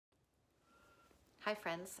Hi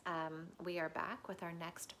friends, we are back with our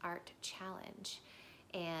next art challenge,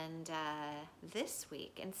 and this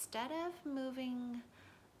week, instead of moving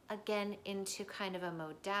again into kind of a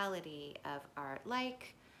modality of art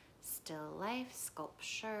like still life,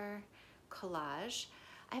 sculpture, collage,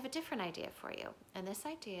 I have a different idea for you, and this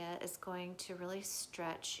idea is going to really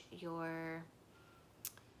stretch your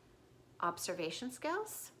observation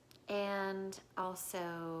skills and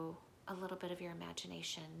also a little bit of your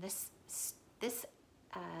imagination. This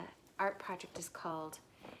uh, art project is called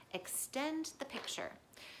Extend the Picture.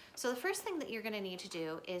 So the first thing that you're going to need to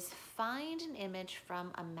do is find an image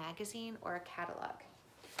from a magazine or a catalog.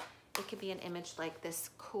 It could be an image like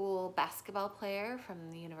this cool basketball player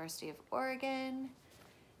from the University of Oregon.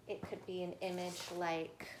 It could be an image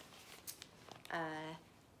like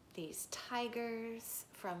these tigers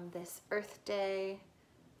from this Earth Day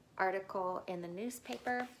article in the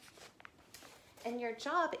newspaper. And your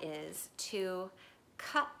job is to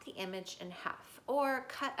cut the image in half or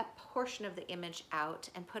cut a portion of the image out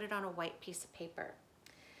and put it on a white piece of paper,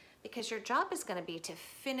 because your job is going to be to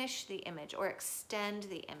finish the image or extend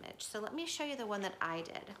the image. So let me show you the one that I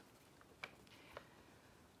did.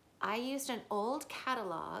 I used an old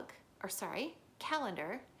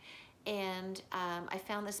calendar, and I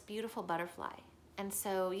found this beautiful butterfly. And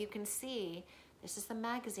so you can see this is the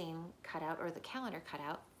magazine cutout or the calendar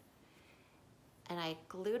cutout, and I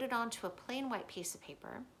glued it onto a plain white piece of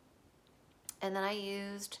paper. And then I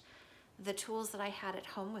used the tools that I had at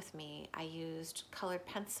home with me. I used colored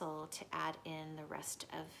pencil to add in the rest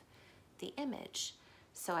of the image,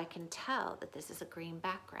 so I can tell that this is a green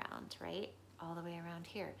background, right? All the way around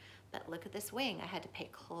here. But look at this wing. I had to pay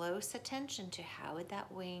close attention to how would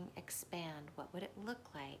that wing expand? What would it look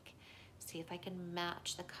like? See if I can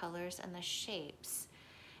match the colors and the shapes.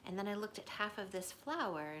 And then I looked at half of this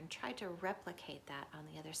flower and tried to replicate that on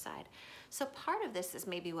the other side. So part of this is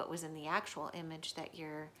maybe what was in the actual image that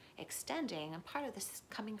you're extending, and part of this is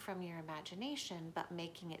coming from your imagination, but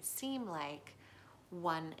making it seem like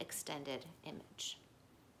one extended image.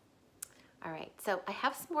 All right, so I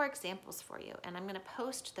have some more examples for you, and I'm gonna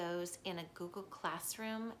post those in a Google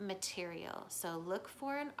Classroom material. So look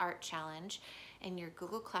for an art challenge in your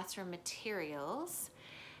Google Classroom materials,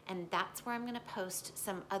 and that's where I'm gonna post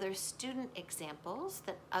some other student examples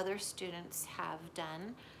that other students have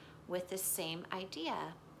done with the same idea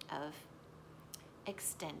of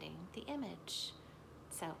extending the image.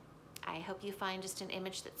 So I hope you find just an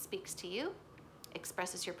image that speaks to you,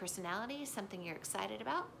 expresses your personality, something you're excited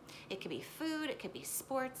about. It could be food, it could be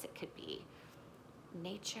sports, it could be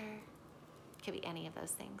nature, it could be any of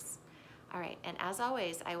those things. All right, and as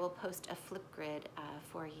always, I will post a Flipgrid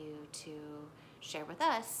for you to share with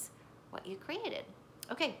us what you created.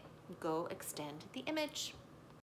 Okay, go extend the image.